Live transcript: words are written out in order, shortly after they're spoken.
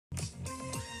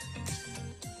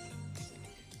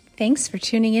Thanks for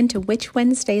tuning in to Witch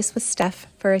Wednesdays with Steph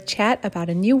for a chat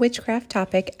about a new witchcraft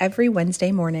topic every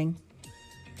Wednesday morning.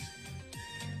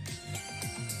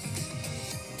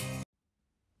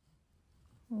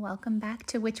 Welcome back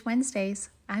to Witch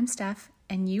Wednesdays. I'm Steph,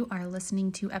 and you are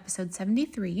listening to episode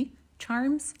 73,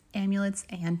 Charms, Amulets,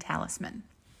 and Talismen.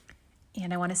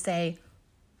 And I want to say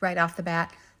right off the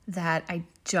bat that I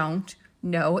don't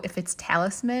know if it's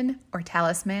talisman or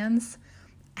talismans.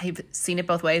 I've seen it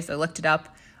both ways. I looked it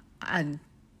up.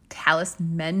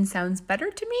 Talismen sounds better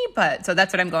to me, so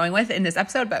that's what I'm going with in this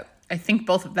episode. But I think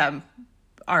both of them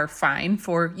are fine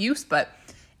for use. But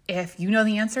if you know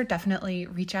the answer, definitely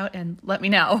reach out and let me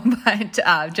know. But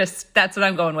that's what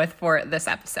I'm going with for this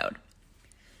episode.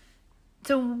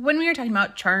 So when we were talking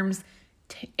about charms,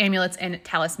 amulets, and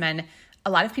talisman, a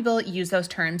lot of people use those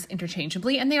terms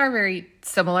interchangeably, and they are very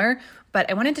similar. But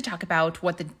I wanted to talk about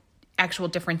what the actual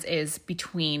difference is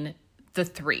between the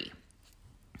three,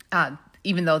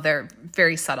 even though they're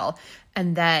very subtle,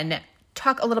 and then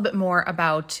talk a little bit more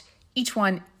about each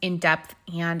one in depth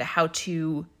and how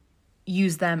to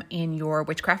use them in your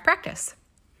witchcraft practice.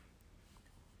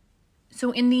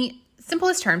 So in the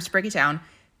simplest terms, to break it down,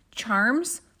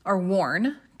 charms are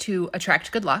worn to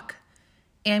attract good luck,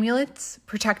 amulets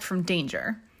protect from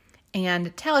danger,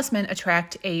 and talisman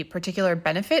attract a particular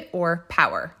benefit or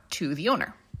power to the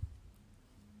owner.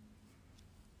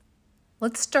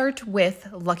 Let's start with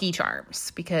lucky charms,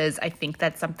 because I think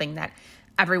that's something that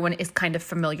everyone is kind of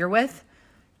familiar with.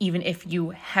 Even if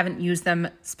you haven't used them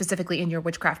specifically in your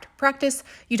witchcraft practice,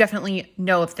 you definitely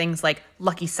know of things like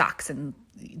lucky socks and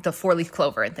the four-leaf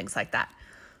clover and things like that.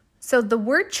 So the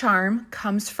word charm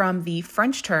comes from the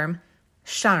French term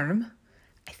charme.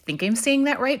 I think I'm saying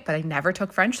that right, but I never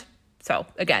took French. So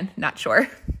again, not sure.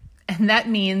 And that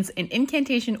means an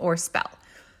incantation or spell.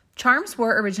 Charms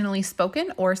were originally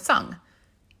spoken or sung.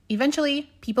 Eventually,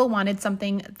 people wanted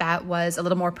something that was a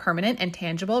little more permanent and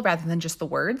tangible rather than just the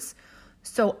words.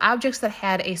 So objects that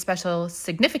had a special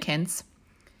significance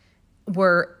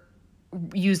were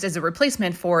used as a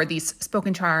replacement for these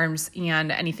spoken charms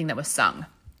and anything that was sung.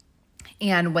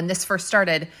 And when this first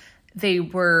started, they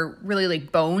were really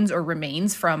like bones or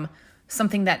remains from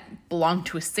something that belonged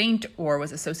to a saint or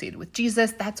was associated with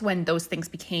Jesus. That's when those things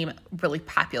became really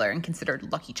popular and considered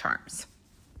lucky charms.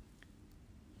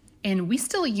 And we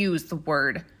still use the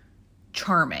word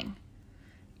charming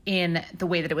in the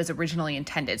way that it was originally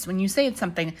intended. So when you say it's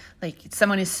something like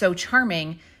someone is so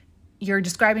charming, you're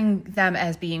describing them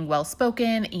as being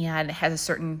well-spoken and has a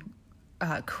certain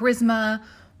charisma,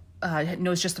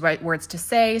 knows just the right words to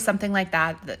say, something like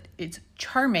that, that it's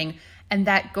charming. And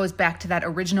that goes back to that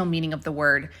original meaning of the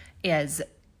word as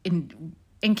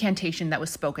incantation that was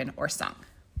spoken or sung.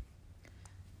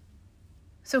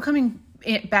 So coming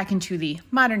back into the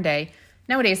modern day,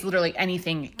 nowadays literally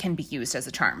anything can be used as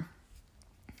a charm.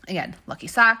 Again, lucky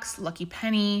socks, lucky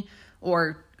penny,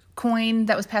 or coin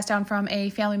that was passed down from a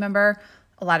family member.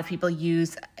 A lot of people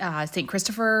use St.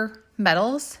 Christopher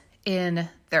medals in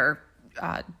their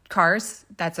cars.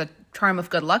 That's a charm of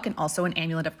good luck and also an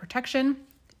amulet of protection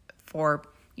for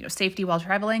safety while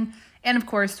traveling. And of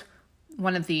course,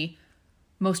 one of the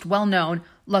most well-known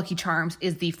lucky charms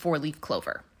is the four-leaf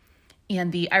clover.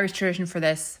 And the Irish tradition for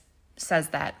this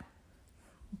says that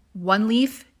one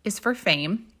leaf is for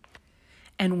fame,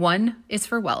 and one is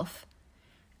for wealth,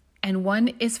 and one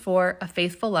is for a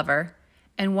faithful lover,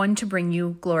 and one to bring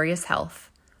you glorious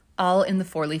health, all in the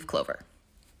four-leaf clover.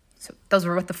 So those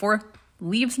were what the four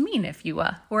leaves mean, if you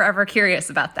were ever curious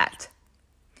about that.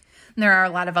 And there are a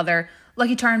lot of other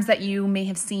lucky charms that you may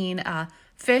have seen.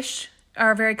 Fish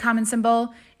are a very common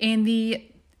symbol in the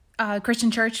Christian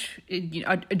church,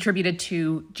 attributed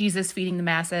to Jesus feeding the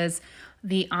masses.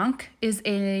 The Ankh is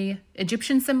an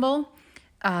Egyptian symbol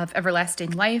of everlasting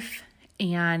life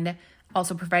and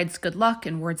also provides good luck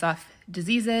and wards off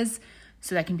diseases.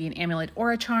 So that can be an amulet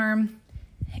or a charm.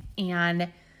 And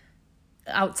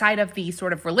outside of the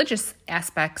sort of religious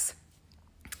aspects,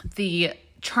 the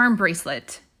charm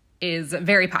bracelet is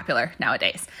very popular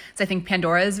nowadays. So I think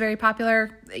Pandora is very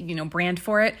popular, brand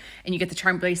for it. And you get the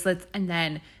charm bracelets and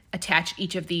then attach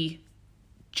each of the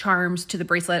charms to the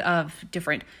bracelet of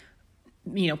different,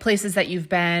 places that you've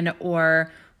been or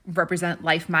represent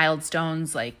life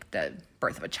milestones like the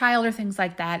birth of a child or things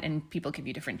like that. And people give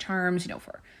you different charms,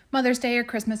 for Mother's Day or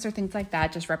Christmas or things like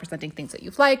that, just representing things that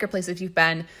you've liked or places you've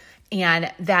been.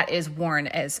 And that is worn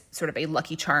as sort of a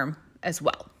lucky charm as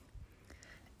well.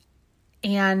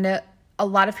 And a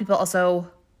lot of people also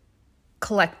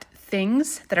collect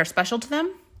things that are special to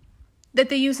them that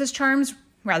they use as charms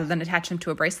rather than attach them to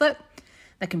a bracelet.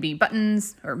 That can be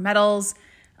buttons or medals,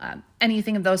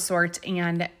 anything of those sorts.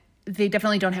 And they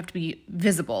definitely don't have to be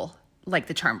visible like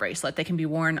the charm bracelet. They can be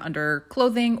worn under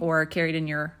clothing or carried in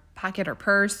your pocket or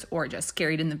purse or just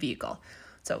carried in the vehicle.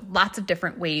 So lots of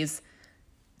different ways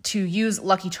to use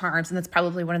lucky charms. And that's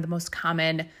probably one of the most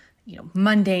common,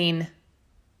 mundane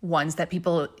ones that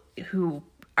people who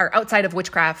are outside of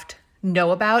witchcraft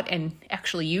know about and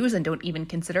actually use and don't even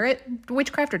consider it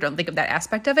witchcraft or don't think of that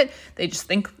aspect of it. They just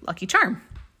think lucky charm.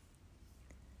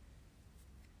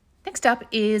 Next up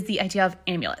is the idea of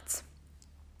amulets.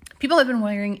 People have been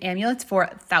wearing amulets for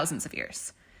thousands of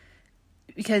years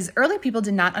because early people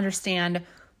did not understand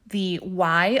the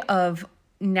why of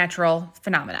natural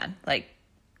phenomenon like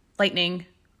lightning,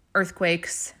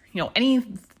 earthquakes, any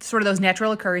sort of those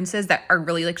natural occurrences that are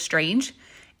really like strange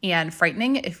and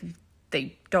frightening if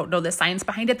they don't know the science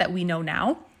behind it that we know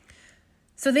now.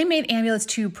 So they made amulets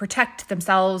to protect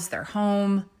themselves, their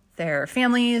home, their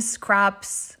families,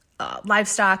 crops,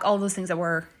 livestock, all those things that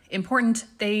were important.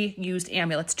 They used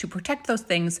amulets to protect those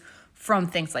things from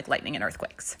things like lightning and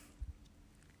earthquakes.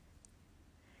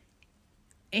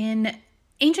 In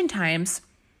ancient times,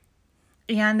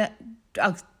 and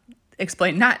I'll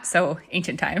explain not so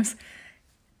ancient times,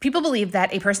 people believed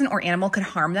that a person or animal could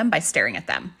harm them by staring at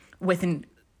them with an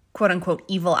quote-unquote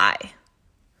evil eye.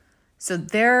 So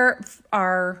there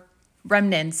are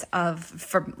remnants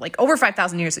from like over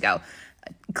 5,000 years ago,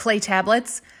 clay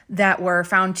tablets that were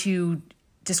found to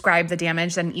describe the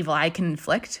damage that an evil eye can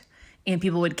inflict, and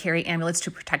people would carry amulets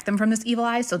to protect them from this evil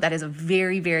eye. So that is a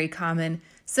very, very common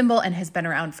symbol and has been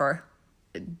around for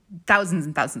thousands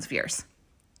and thousands of years.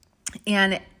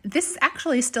 And this is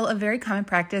actually still a very common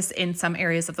practice in some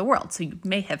areas of the world. So you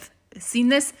may have seen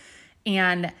this,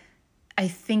 and I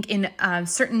think in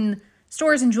certain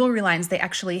stores and jewelry lines, they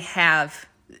actually have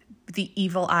the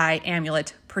evil eye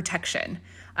amulet protection.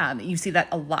 You see that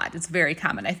a lot. It's very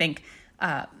common. I think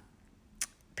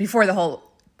before the whole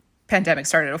pandemic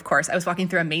started, of course, I was walking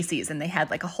through a Macy's and they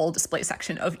had like a whole display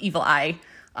section of evil eye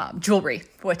jewelry,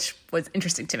 which was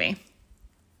interesting to me.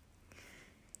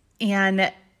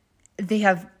 And they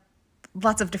have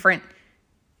lots of different,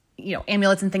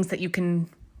 amulets and things that you can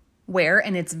wear,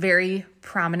 and it's very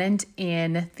prominent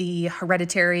in the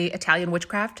hereditary Italian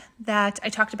witchcraft that I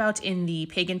talked about in the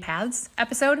Pagan Paths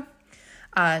episode,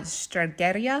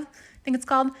 Strategia, I think it's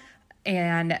called,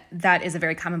 and that is a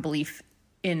very common belief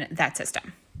in that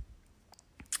system.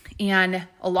 And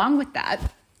along with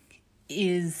that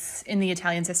is, in the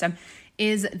Italian system,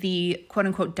 is the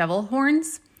quote-unquote devil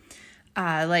horns.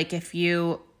 Like if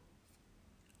you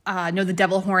know the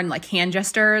devil horn like hand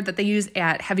gesture that they use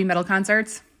at heavy metal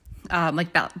concerts,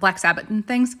 like Black Sabbath and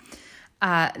things,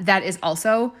 that is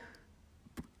also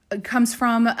comes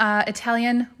from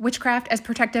Italian witchcraft as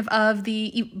protective of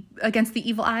against the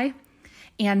evil eye.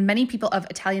 And many people of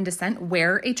Italian descent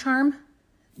wear a charm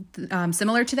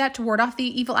similar to that to ward off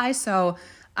the evil eye. So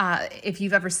if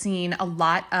you've ever seen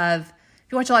if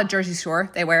you watch a lot of Jersey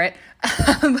Shore, they wear it.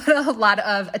 But a lot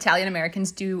of Italian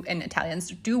Americans and Italians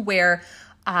do wear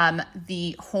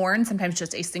the horn, sometimes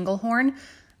just a single horn,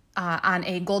 on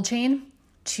a gold chain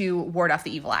to ward off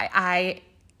the evil eye. I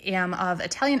am of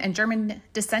Italian and German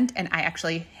descent, and I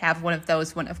actually have one of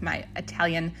those. One of my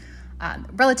Italian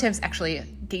relatives actually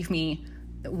gave me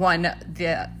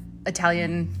the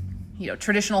Italian,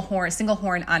 traditional horn, single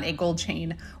horn on a gold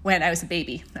chain when I was a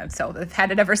baby. So I've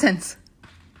had it ever since.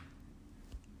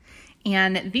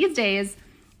 And these days,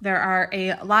 there are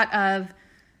a lot of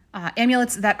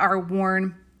amulets that are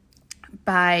worn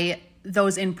by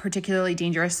those in particularly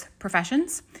dangerous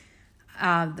professions.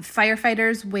 The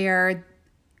firefighters wear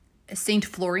Saint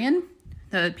Florian,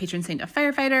 the patron saint of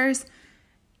firefighters.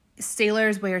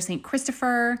 Sailors wear Saint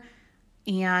Christopher,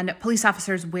 and police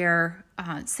officers wear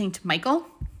Saint Michael,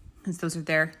 because those are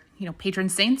their patron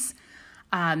saints.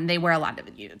 They wear a lot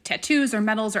of tattoos or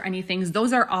medals or anything.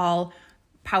 Those are all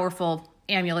powerful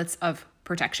amulets of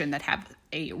protection that have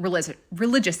a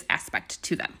religious aspect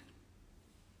to them.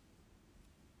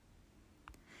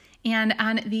 And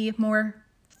on the more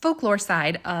folklore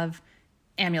side of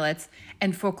amulets,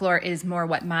 and folklore is more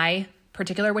what my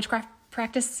particular witchcraft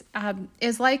practice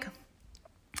is like,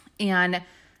 and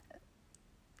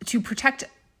to protect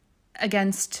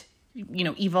against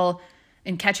evil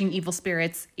and catching evil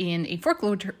spirits in a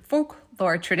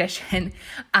folklore tradition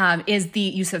is the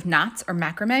use of knots or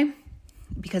macrame,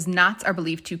 because knots are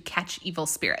believed to catch evil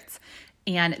spirits.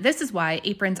 And this is why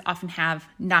aprons often have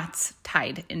knots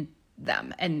tied in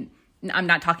them. And I'm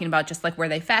not talking about just like where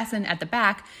they fasten at the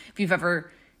back. If you've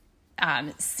ever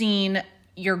seen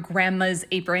your grandma's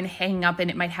apron hanging up and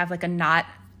it might have like a knot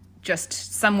just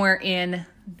somewhere in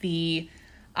the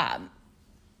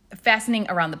fastening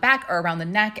around the back or around the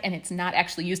neck, and it's not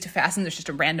actually used to fasten. There's just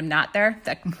a random knot there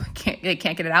that they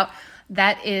can't get it out.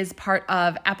 That is part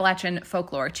of Appalachian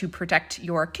folklore to protect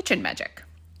your kitchen magic.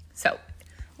 So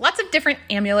lots of different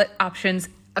amulet options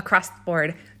across the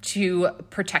board to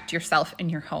protect yourself and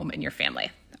your home and your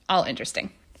family. All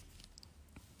interesting.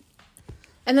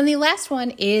 And then the last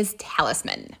one is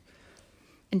talisman.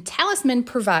 And talisman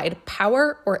provide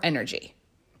power or energy.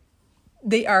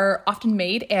 They are often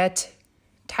made at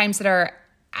times that are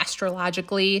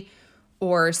astrologically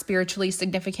or spiritually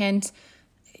significant.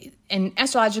 And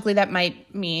astrologically, that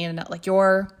might mean like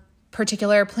your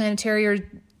particular planetary or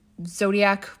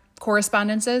zodiac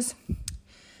correspondences.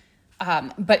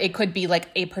 But it could be like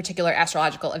a particular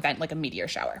astrological event, like a meteor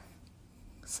shower.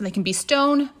 So they can be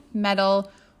stone, metal,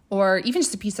 or even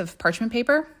just a piece of parchment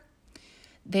paper.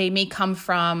 They may come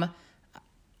from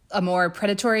a more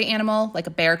predatory animal, like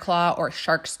a bear claw or a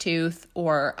shark's tooth,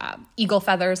 or eagle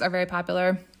feathers are very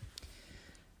popular.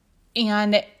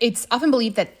 And it's often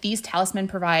believed that these talisman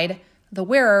provide the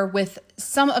wearer with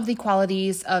some of the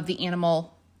qualities of the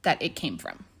animal that it came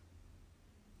from.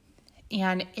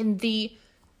 And in the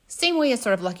same way as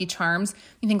sort of lucky charms,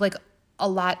 you think like a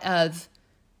lot of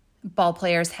ball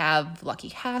players have lucky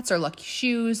hats or lucky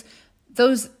shoes.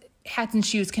 Those hats and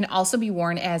shoes can also be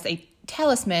worn as a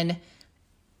talisman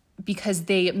because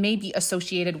they may be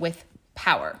associated with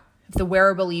power. If the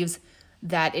wearer believes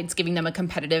that it's giving them a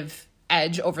competitive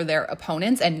edge over their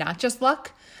opponents and not just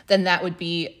luck, then that would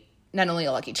be not only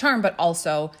a lucky charm, but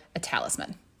also a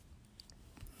talisman.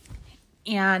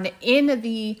 And in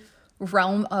the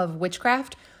realm of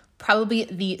witchcraft, probably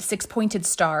the six-pointed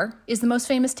star is the most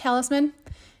famous talisman.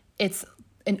 It's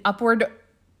an upward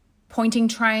pointing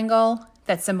triangle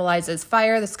that symbolizes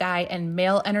fire, the sky, and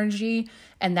male energy,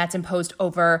 and that's imposed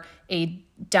over a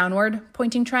downward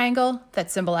pointing triangle that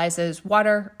symbolizes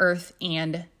water, earth,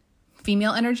 and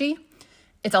female energy.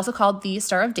 It's also called the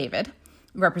Star of David. It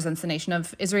represents the nation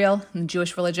of Israel and the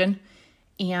Jewish religion,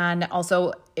 and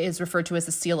also is referred to as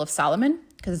the Seal of Solomon,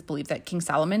 because it's believed that King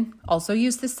Solomon also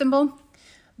used this symbol.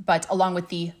 But along with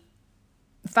the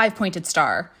five-pointed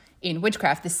star in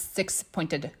witchcraft, the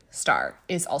six-pointed star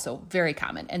is also very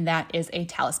common, and that is a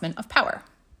talisman of power.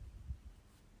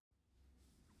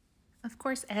 Of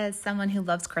course, as someone who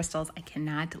loves crystals, I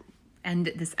cannot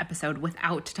end this episode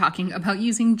without talking about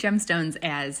using gemstones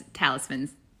as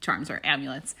talismans, charms, or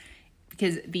amulets,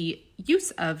 because the use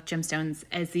of gemstones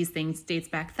as these things dates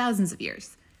back thousands of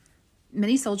years.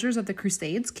 Many soldiers of the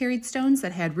Crusades carried stones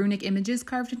that had runic images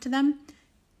carved into them.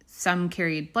 Some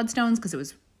carried bloodstones because it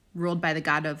was ruled by the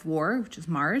god of war, which is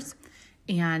Mars,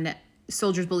 and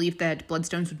soldiers believed that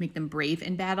bloodstones would make them brave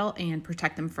in battle and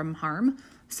protect them from harm.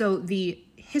 So the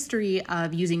history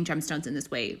of using gemstones in this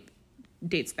way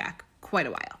dates back quite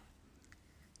a while.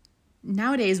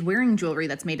 Nowadays, wearing jewelry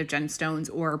that's made of gemstones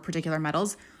or particular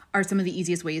metals are some of the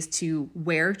easiest ways to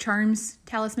wear charms,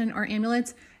 talisman, or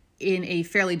amulets in a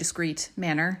fairly discreet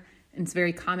manner. And it's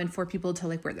very common for people to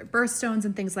like wear their birthstones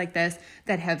and things like this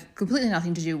that have completely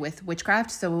nothing to do with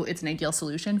witchcraft. So it's an ideal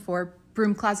solution for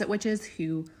broom closet witches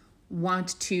who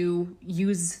want to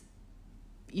use,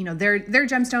 their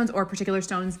gemstones or particular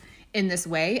stones in this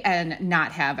way and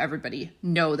not have everybody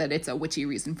know that it's a witchy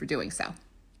reason for doing so.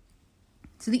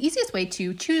 So the easiest way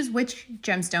to choose which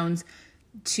gemstones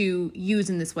to use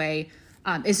in this way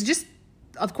is to just,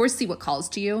 of course, see what calls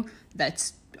to you.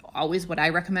 That's always what I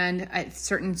recommend.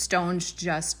 Certain stones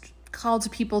just call to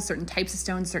people, certain types of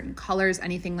stones, certain colors,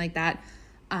 anything like that.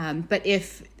 But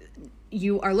if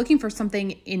you are looking for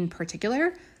something in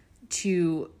particular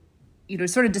to,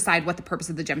 sort of decide what the purpose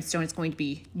of the gemstone is going to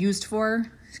be used for,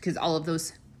 because all of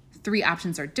those three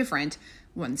options are different.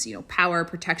 One's, power,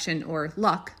 protection, or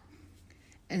luck.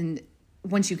 And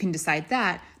once you can decide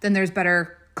that, then there's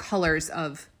better colors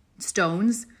of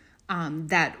stones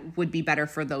that would be better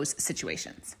for those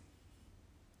situations.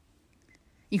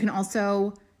 You can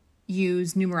also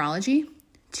use numerology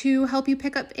to help you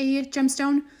pick up a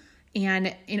gemstone.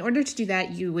 And in order to do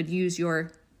that, you would use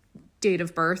your date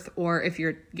of birth, or if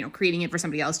you're, creating it for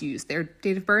somebody else, you use their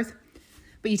date of birth.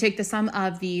 But you take the sum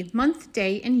of the month,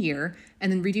 day, and year,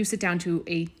 and then reduce it down to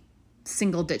a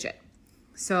single digit.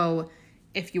 So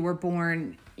if you were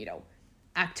born,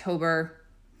 October,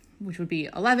 which would be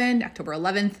 11, October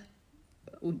 11th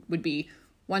would be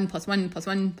 1 plus 1 plus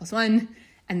 1 plus 1.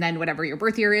 And then whatever your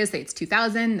birth year is, say it's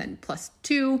 2000, then plus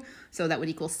 2. So that would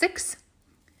equal 6.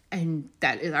 And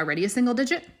that is already a single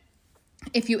digit.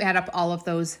 If you add up all of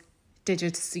those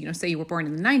digits, say you were born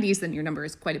in the 90s, then your number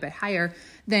is quite a bit higher.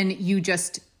 Then you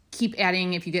just keep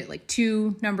adding. If you get like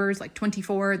two numbers, like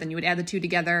 24, then you would add the two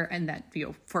together, and that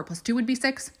 4 plus 2 would be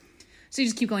 6. So you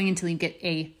just keep going until you get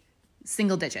a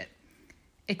single digit,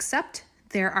 except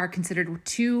there are considered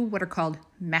two what are called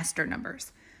master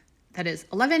numbers. That is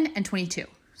 11 and 22.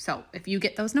 So if you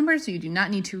get those numbers, you do not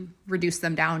need to reduce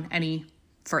them down any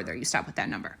further. You stop with that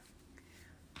number.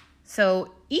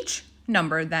 So each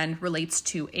number then relates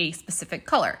to a specific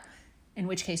color, in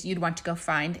which case you'd want to go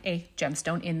find a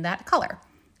gemstone in that color.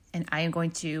 And I am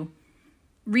going to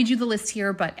read you the list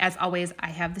here, but as always, I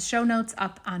have the show notes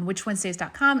up on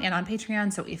witchwednesdays.com and on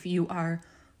Patreon. So if you are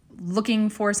looking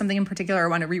for something in particular or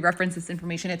want to re-reference this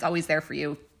information, it's always there for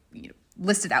you,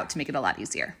 listed out to make it a lot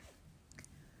easier.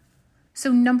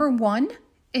 So number 1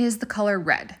 is the color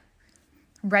red.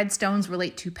 Red stones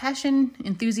relate to passion,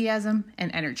 enthusiasm,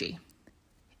 and energy.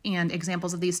 And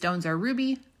examples of these stones are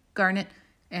ruby, garnet,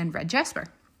 and red jasper.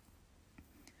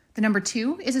 The number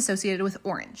 2 is associated with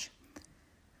orange.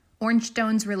 Orange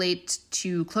stones relate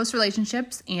to close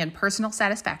relationships and personal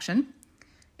satisfaction.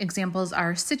 Examples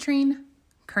are citrine,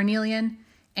 carnelian,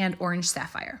 and orange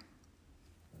sapphire.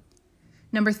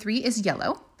 Number 3 is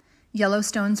yellow. Yellow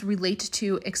stones relate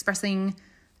to expressing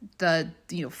the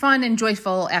fun and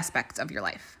joyful aspects of your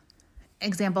life.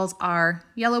 Examples are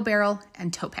yellow beryl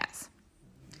and topaz.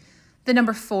 The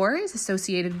number 4 is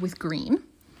associated with green.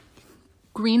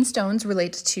 Green stones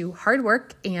relate to hard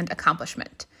work and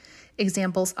accomplishment.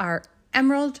 Examples are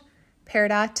emerald,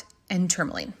 peridot, and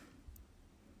tourmaline.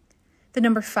 The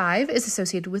number 5 is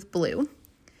associated with blue.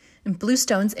 And blue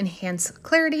stones enhance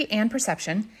clarity and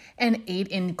perception and aid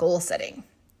in goal setting.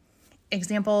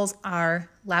 Examples are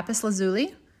lapis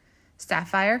lazuli,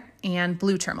 sapphire, and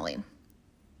blue tourmaline.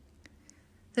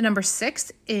 The number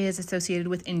 6 is associated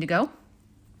with indigo.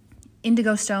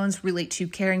 Indigo stones relate to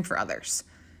caring for others.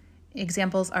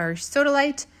 Examples are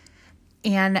sodalite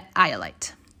and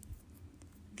iolite.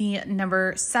 The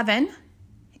number 7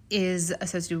 is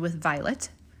associated with violet.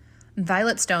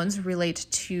 Violet stones relate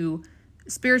to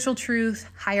spiritual truth,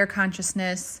 higher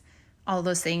consciousness, all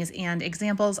those things. And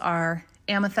examples are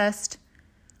amethyst,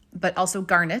 but also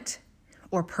garnet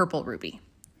or purple ruby.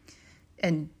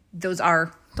 And those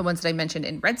are the ones that I mentioned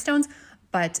in red stones,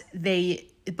 but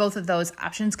both of those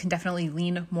options can definitely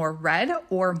lean more red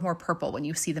or more purple when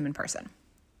you see them in person.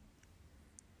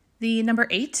 The number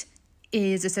 8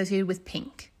 is associated with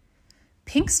pink.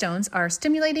 Pink stones are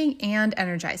stimulating and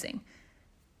energizing,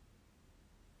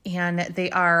 and they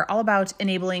are all about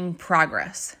enabling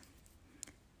progress.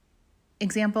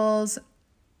 Examples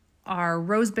are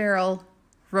rose beryl,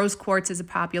 rose quartz is a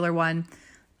popular one,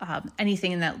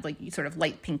 anything in that sort of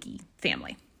light pinky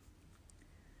family.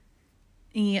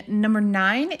 The number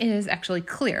 9 is actually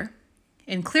clear,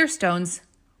 and clear stones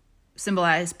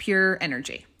symbolize pure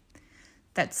energy.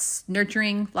 That's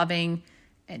nurturing, loving,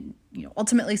 and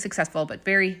ultimately successful, but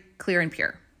very clear and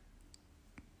pure.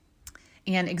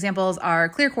 And examples are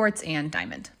clear quartz and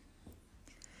diamond.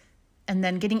 And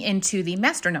then getting into the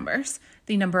master numbers,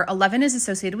 the number 11 is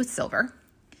associated with silver.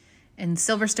 And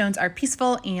silver stones are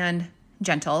peaceful and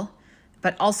gentle,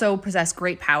 but also possess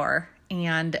great power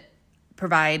and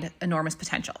provide enormous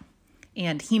potential.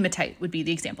 And hematite would be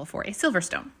the example for a silver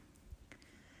stone.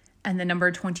 And the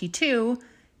number 22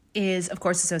 is, of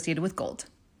course, associated with gold.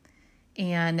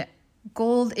 And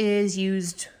gold is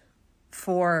used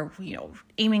for,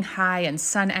 aiming high and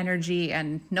sun energy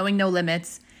and knowing no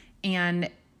limits. And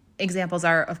examples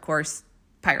are, of course,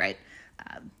 pyrite,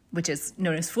 which is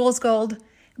known as fool's gold,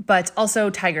 but also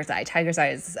tiger's eye. Tiger's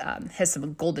eye has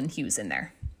some golden hues in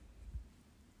there.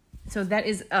 So that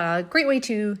is a great way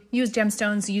to use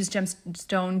gemstones, use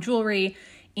gemstone jewelry,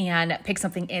 and pick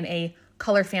something in a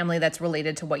color family that's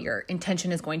related to what your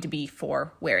intention is going to be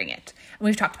for wearing it. And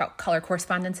we've talked about color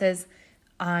correspondences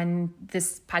on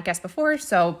this podcast before,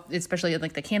 so especially in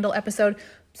the candle episode.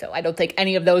 So I don't think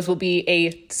any of those will be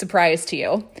a surprise to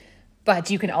you, but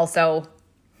you can also,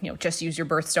 just use your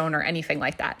birthstone or anything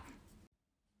like that.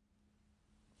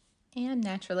 And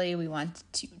naturally, we want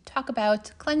to talk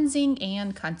about cleansing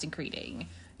and consecrating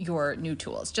your new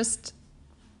tools. Just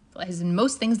as in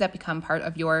most things that become part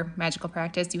of your magical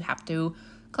practice, you have to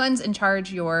cleanse and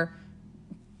charge your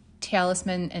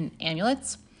talisman and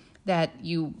amulets that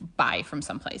you buy from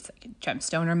someplace, like a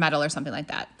gemstone or metal or something like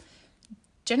that.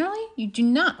 Generally, you do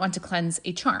not want to cleanse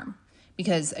a charm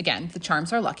because, again, the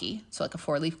charms are lucky. So like a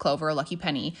 4-leaf clover or lucky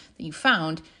penny that you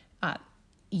found,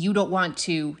 you don't want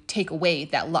to take away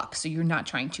that luck, so you're not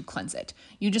trying to cleanse it.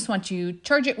 You just want to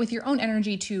charge it with your own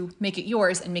energy to make it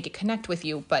yours and make it connect with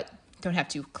you, but don't have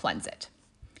to cleanse it.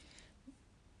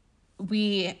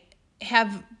 We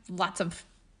have lots of,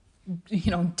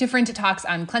 different talks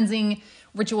on cleansing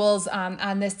rituals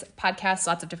on this podcast,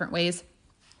 lots of different ways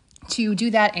to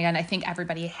do that, and I think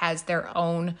everybody has their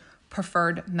own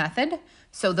preferred method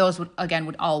So those would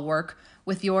all work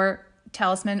with your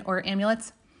talisman or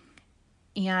amulets.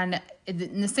 And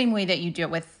in the same way that you do it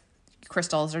with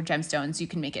crystals or gemstones, you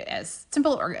can make it as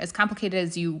simple or as complicated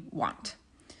as you want.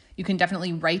 You can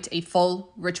definitely write a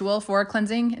full ritual for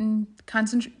cleansing and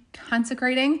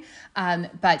consecrating,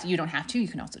 but you don't have to. You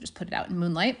can also just put it out in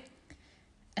moonlight.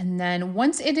 And then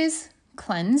once it is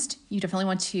cleansed, you definitely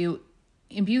want to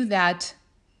imbue that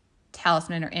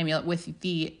talisman or amulet with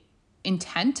the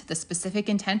intent, the specific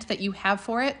intent that you have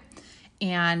for it,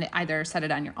 and either set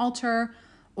it on your altar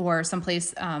or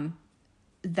someplace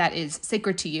that is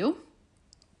sacred to you.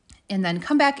 And then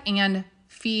come back and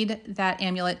feed that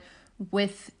amulet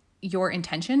with your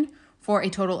intention for a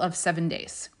total of 7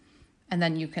 days. And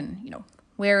then you can,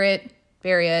 wear it,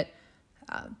 bury it,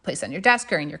 place it on your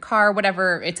desk or in your car,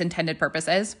 whatever its intended purpose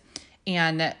is.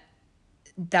 And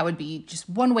that would be just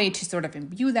one way to sort of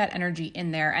imbue that energy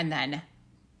in there and then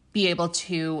be able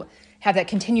to have that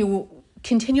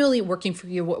continually working for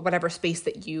you, whatever space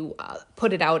that you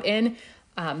put it out in,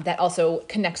 that also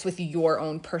connects with your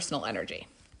own personal energy.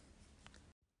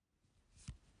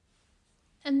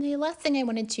 And the last thing I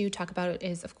wanted to talk about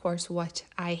is, of course, what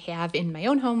I have in my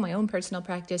own home, my own personal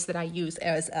practice that I use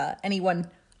as any one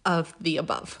of the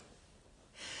above.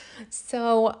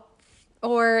 So,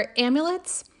 or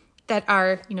amulets that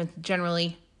are,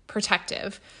 generally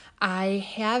protective, I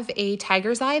have a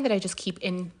tiger's eye that I just keep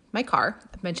in my car.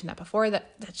 I've mentioned that before.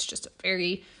 That's just a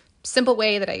very simple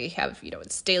way that I have,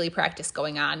 it's daily practice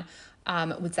going on.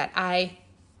 Was that I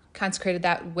consecrated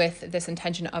that with this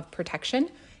intention of protection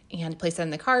and placed it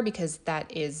in the car because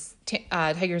that is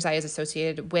tiger's eye is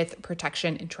associated with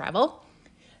protection and travel.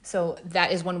 So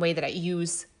that is one way that I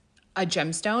use a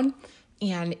gemstone.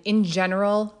 And in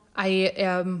general, I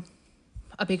am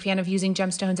a big fan of using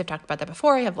gemstones. I've talked about that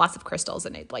before. I have lots of crystals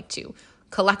and I'd like to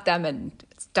collect them, and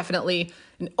it's definitely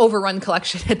an overrun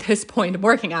collection at this point. I'm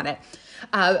working on it.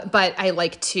 But I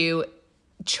like to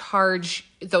charge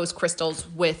those crystals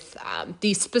with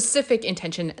the specific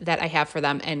intention that I have for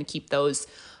them and keep those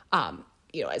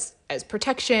as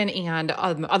protection and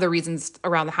other reasons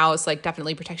around the house, like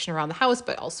definitely protection around the house,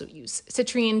 but also use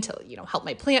citrine to, help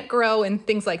my plant grow and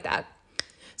things like that.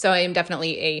 So I am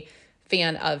definitely a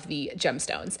fan of the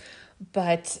gemstones,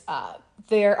 but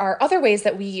there are other ways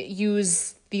that we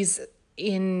use these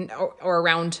in or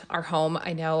around our home.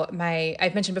 I know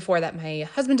I've mentioned before that my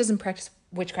husband doesn't practice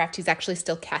witchcraft. He's actually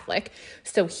still Catholic.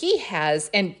 So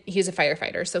and he's a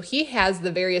firefighter. So he has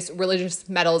the various religious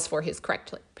medals for his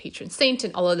correct patron saint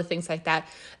and all of the things like that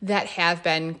have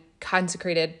been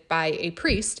consecrated by a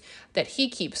priest that he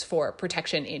keeps for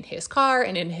protection in his car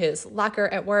and in his locker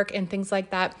at work and things like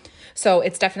that. So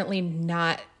it's definitely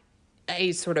not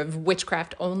a sort of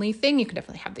witchcraft only thing. You can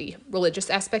definitely have the religious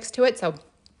aspects to it. So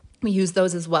we use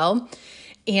those as well.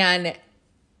 And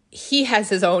he has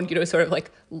his own, sort of like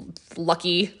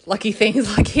lucky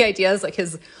things, lucky ideas, like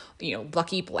his,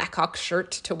 lucky Blackhawks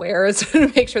shirt to wear to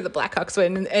make sure the Blackhawks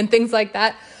win and things like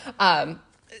that.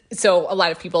 So a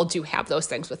lot of people do have those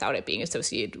things without it being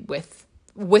associated with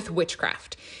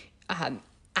witchcraft.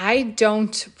 I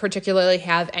don't particularly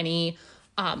have any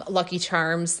lucky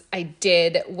charms. I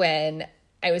did when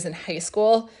I was in high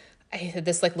school. I had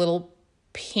this little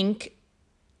pink,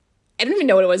 I don't even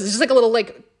know what it was. It's just a little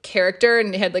character,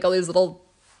 and it had all these little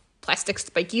plastic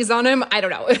spikies on him. I don't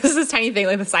know. It was this tiny thing,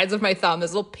 the size of my thumb,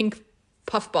 this little pink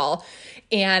puffball.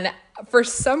 And for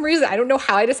some reason, I don't know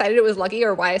how I decided it was lucky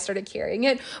or why I started carrying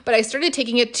it, but I started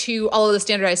taking it to all of the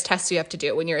standardized tests you have to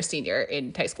do when you're a senior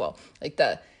in high school, like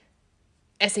the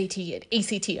SAT and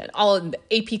ACT and all of the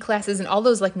AP classes and all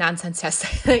those nonsense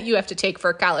tests that you have to take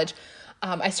for college.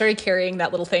 I started carrying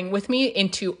that little thing with me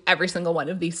into every single one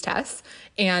of these tests,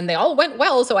 and they all went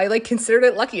well. So I considered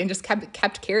it lucky and just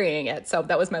kept carrying it. So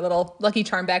that was my little lucky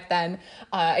charm back then.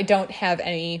 I don't have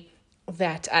any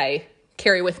that I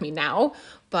carry with me now,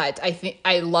 but I think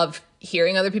I love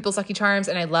hearing other people's lucky charms,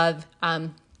 and I love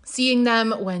seeing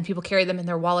them when people carry them in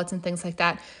their wallets and things like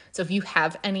that. So if you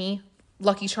have any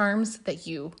lucky charms that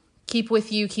you keep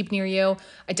with you, keep near you,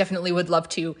 I definitely would love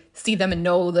to see them and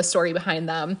know the story behind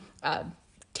them.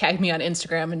 Tag me on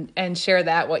Instagram and share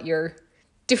what your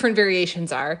different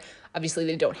variations are. Obviously,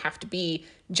 they don't have to be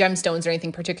gemstones or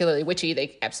anything particularly witchy.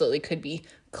 They absolutely could be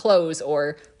clothes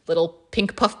or little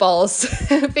pink puffballs,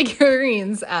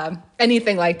 figurines,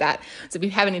 anything like that. So if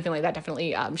you have anything like that,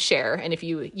 definitely share. And if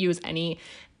you use any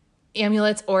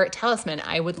amulets or talisman,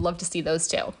 I would love to see those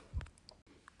too.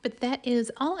 But that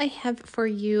is all I have for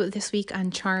you this week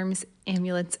on charms,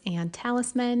 amulets, and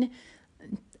talisman.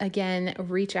 Again,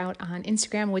 reach out on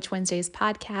Instagram, Witch Wednesdays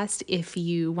Podcast, if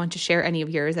you want to share any of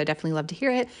yours. I definitely love to hear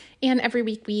it. And every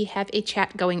week we have a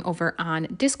chat going over on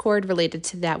Discord related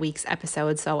to that week's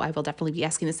episode. So I will definitely be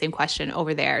asking the same question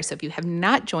over there. So if you have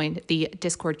not joined the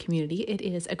Discord community, it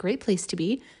is a great place to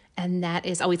be. And that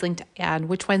is always linked on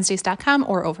witchwednesdays.com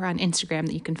or over on Instagram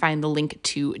that you can find the link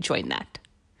to join that.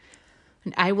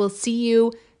 And I will see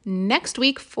you next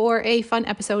week for a fun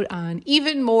episode on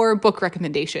even more book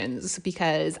recommendations,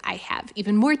 because I have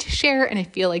even more to share. And I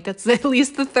feel like that's at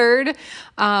least the third,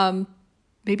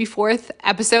 maybe fourth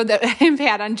episode that I've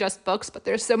had on just books, but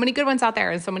there's so many good ones out there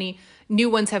and so many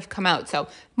new ones have come out. So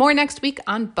more next week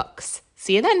on books.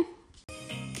 See you then.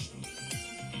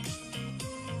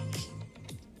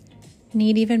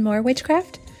 Need even more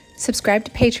witchcraft? Subscribe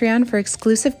to Patreon for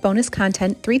exclusive bonus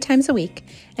content 3 times a week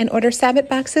and order Sabbath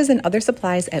boxes and other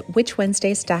supplies at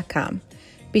witchwednesdays.com.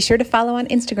 Be sure to follow on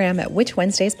Instagram at Witch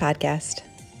Wednesdays Podcast.